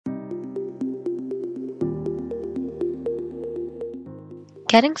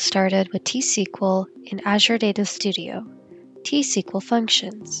Getting started with T-SQL in Azure Data Studio, T-SQL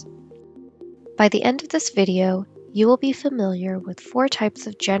Functions. By the end of this video, you will be familiar with 4 types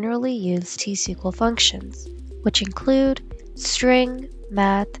of generally used T-SQL functions, which include string,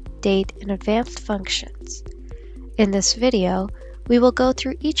 math, date, and advanced functions. In this video, we will go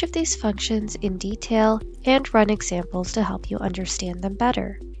through each of these functions in detail and run examples to help you understand them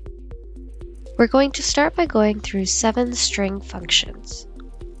better. We're going to start by going through 7 string functions.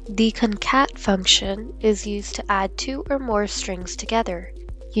 The concat function is used to add 2 or more strings together.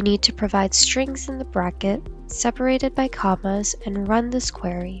 You need to provide strings in the bracket, separated by commas, and run this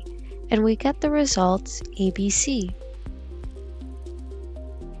query, and we get the results ABC.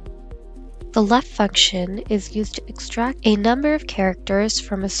 The left function is used to extract a number of characters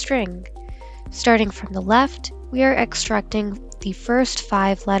from a string. Starting from the left, we are extracting the first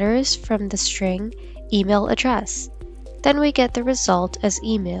 5 letters from the string email address. Then we get the result as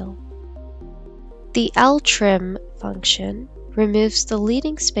email. The ltrim function removes the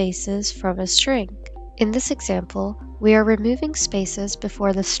leading spaces from a string. In this example, we are removing spaces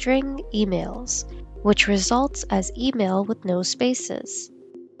before the string emails, which results as email with no spaces.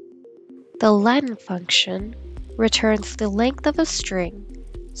 The len function returns the length of a string,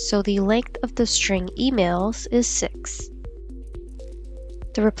 so the length of the string emails is 6.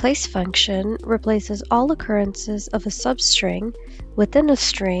 The replace function replaces all occurrences of a substring within a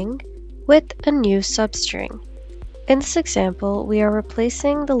string with a new substring. In this example, we are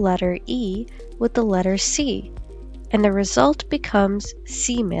replacing the letter E with the letter C, and the result becomes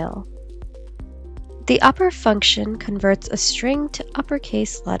cmail. The upper function converts a string to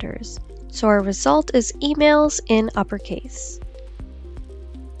uppercase letters, so our result is emails in uppercase.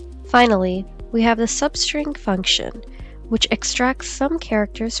 Finally, we have the substring function, which extracts some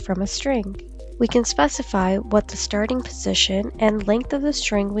characters from a string. We can specify what the starting position and length of the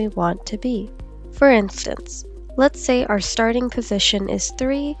string we want to be. For instance, let's say our starting position is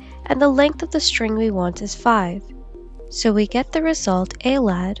 3 and the length of the string we want is 5. So we get the result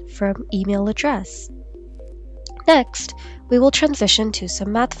alad from email address. Next, we will transition to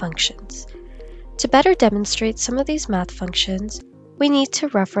some math functions. To better demonstrate some of these math functions, we need to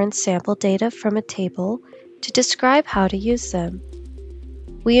reference sample data from a table to describe how to use them.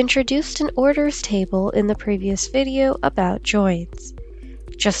 We introduced an orders table in the previous video about joins.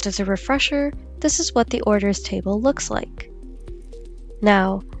 Just as a refresher, this is what the orders table looks like.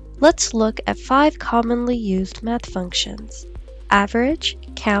 Now, let's look at 5 commonly used math functions: average,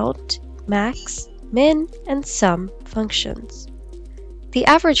 count, max, min, and sum functions. The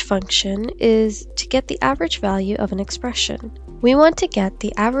average function is to get the average value of an expression. We want to get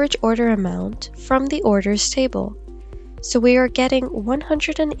the average order amount from the orders table, so we are getting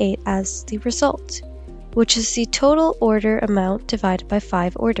 108 as the result, which is the total order amount divided by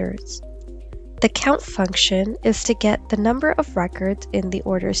 5 orders. The count function is to get the number of records in the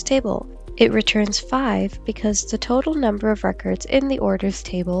orders table. It returns 5 because the total number of records in the orders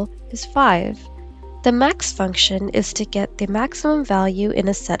table is 5. The max function is to get the maximum value in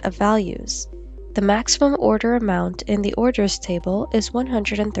a set of values. The maximum order amount in the orders table is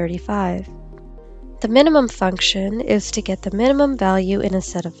 135. The minimum function is to get the minimum value in a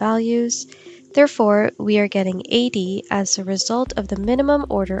set of values. Therefore, we are getting 80 as a result of the minimum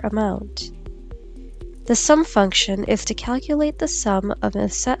order amount. The sum function is to calculate the sum of a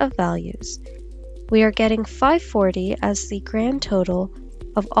set of values. We are getting 540 as the grand total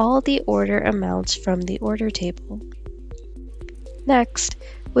of all the order amounts from the order table. Next,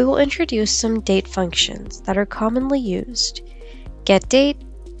 we will introduce some date functions that are commonly used: getDate,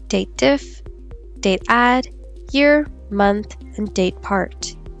 dateDiff, dateAdd, year, month, and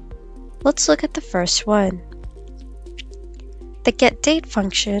datePart. Let's look at the first one. The getDate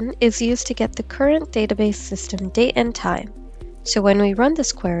function is used to get the current database system date and time. So when we run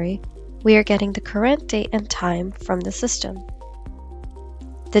this query, we are getting the current date and time from the system.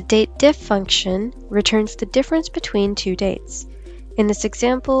 The dateDiff function returns the difference between 2 dates. In this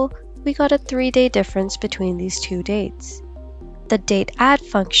example, we got a 3-day difference between these 2 dates. The dateAdd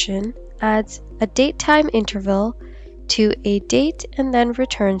function adds a date-time interval to a date and then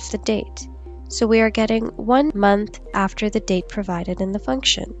returns the date. So we are getting 1 month after the date provided in the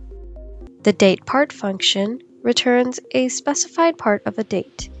function. The datePart function returns a specified part of a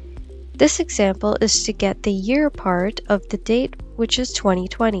date. This example is to get the year part of the date, which is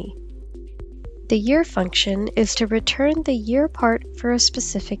 2020. The year function is to return the year part for a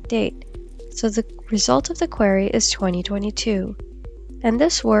specific date, so the result of the query is 2022, and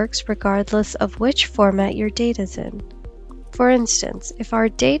this works regardless of which format your date is in. For instance, if our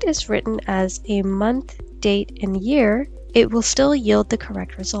date is written as a month, date, and year, it will still yield the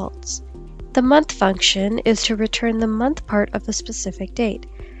correct results. The month function is to return the month part of a specific date,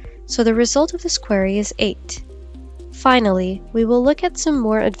 so the result of this query is 8. Finally, we will look at some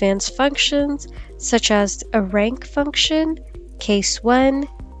more advanced functions such as a rank function, case when,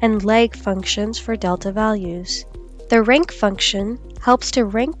 and leg functions for delta values. The rank function helps to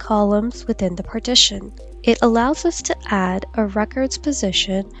rank columns within the partition. It allows us to add a record's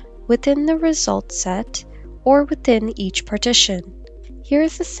position within the result set or within each partition. Here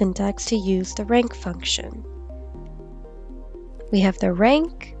is the syntax to use the rank function. We have the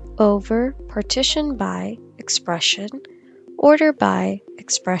rank over partition by expression, order by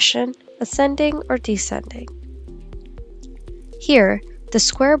expression, ascending or descending. Here, the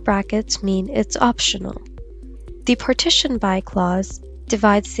square brackets mean it's optional. The partition by clause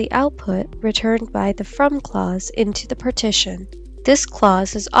divides the output returned by the from clause into the partition. This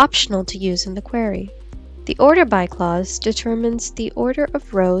clause is optional to use in the query. The order by clause determines the order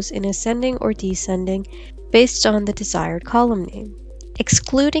of rows in ascending or descending based on the desired column name.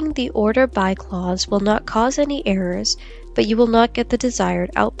 Excluding the order by clause will not cause any errors, but you will not get the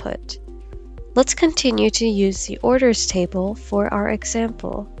desired output. Let's continue to use the orders table for our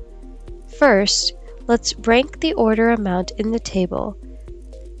example. First, let's rank the order amount in the table.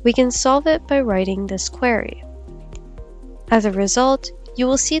 We can solve it by writing this query. As a result, you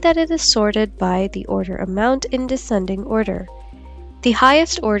will see that it is sorted by the order amount in descending order. The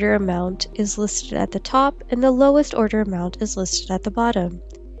highest order amount is listed at the top and the lowest order amount is listed at the bottom.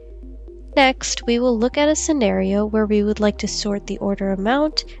 Next, we will look at a scenario where we would like to sort the order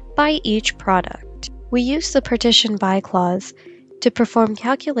amount by each product. We use the partition by clause to perform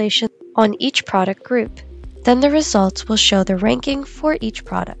calculations on each product group. Then the results will show the ranking for each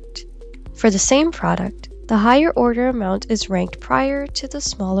product. For the same product, the higher order amount is ranked prior to the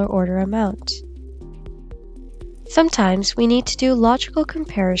smaller order amount. Sometimes we need to do logical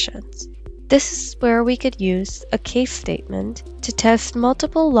comparisons. This is where we could use a case statement to test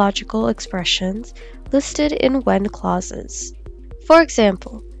multiple logical expressions listed in when clauses. For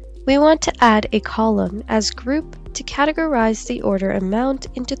example, we want to add a column as group to categorize the order amount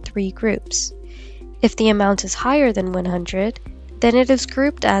into 3 groups. If the amount is higher than 100, then it is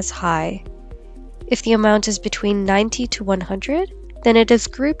grouped as high. If the amount is between 90 to 100, then it is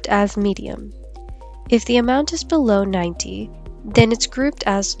grouped as medium. If the amount is below 90, then it's grouped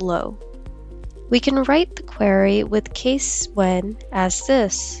as low. We can write the query with case when as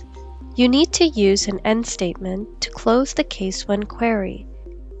this. You need to use an end statement to close the case when query,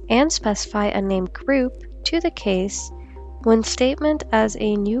 and specify a named group to the case when statement as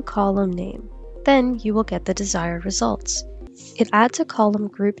a new column name. Then you will get the desired results. It adds a column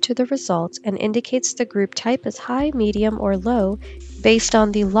group to the results and indicates the group type as high, medium, or low based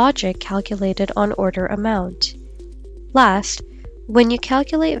on the logic calculated on order amount. Last, when you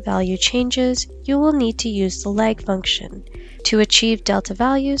calculate value changes, you will need to use the leg function to achieve delta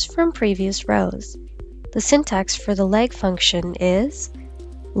values from previous rows. The syntax for the leg function is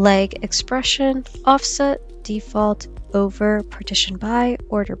leg expression, offset, default, over, partition by,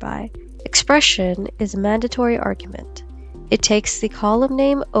 order by. Expression is a mandatory argument. It takes the column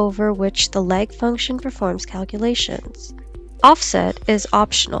name over which the leg function performs calculations. Offset is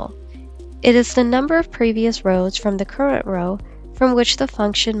optional. It is the number of previous rows from the current row from which the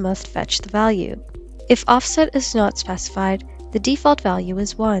function must fetch the value. If offset is not specified, the default value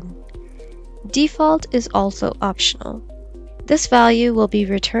is 1. Default is also optional. This value will be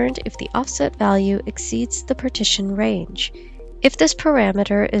returned if the offset value exceeds the partition range. If this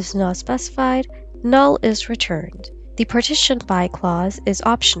parameter is not specified, null is returned. The partition by clause is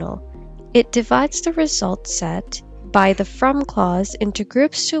optional. It divides the result set by the from clause into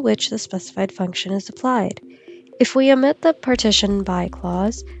groups to which the specified function is applied. If we omit the partition by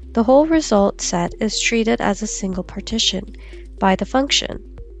clause, the whole result set is treated as a single partition by the function.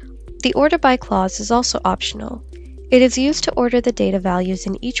 The order by clause is also optional. It is used to order the data values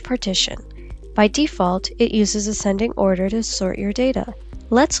in each partition. By default, it uses ascending order to sort your data.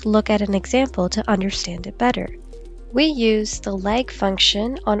 Let's look at an example to understand it better. We use the leg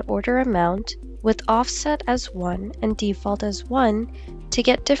function on order amount with offset as 1 and default as 1 to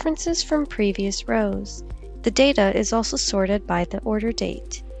get differences from previous rows. The data is also sorted by the order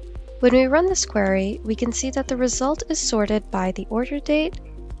date. When we run this query, we can see that the result is sorted by the order date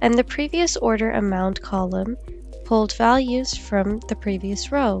and the previous order amount column pulled values from the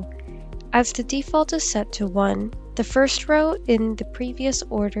previous row. As the default is set to 1, the first row in the previous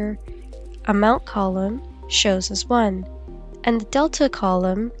order amount column shows as 1, and the delta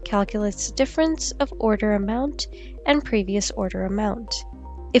column calculates the difference of order amount and previous order amount.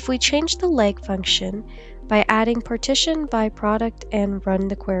 If we change the leg function by adding partition by product and run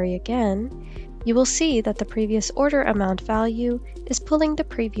the query again, you will see that the previous order amount value is pulling the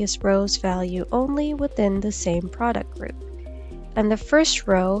previous row's value only within the same product group, and the first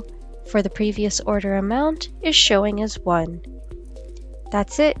row for the previous order amount is showing as 1.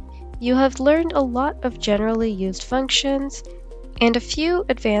 That's it. You have learned a lot of generally used functions and a few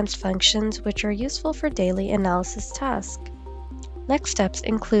advanced functions which are useful for daily analysis tasks. Next steps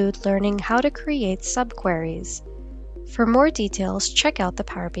include learning how to create subqueries. For more details, check out the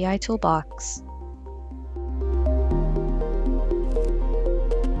Power BI toolbox.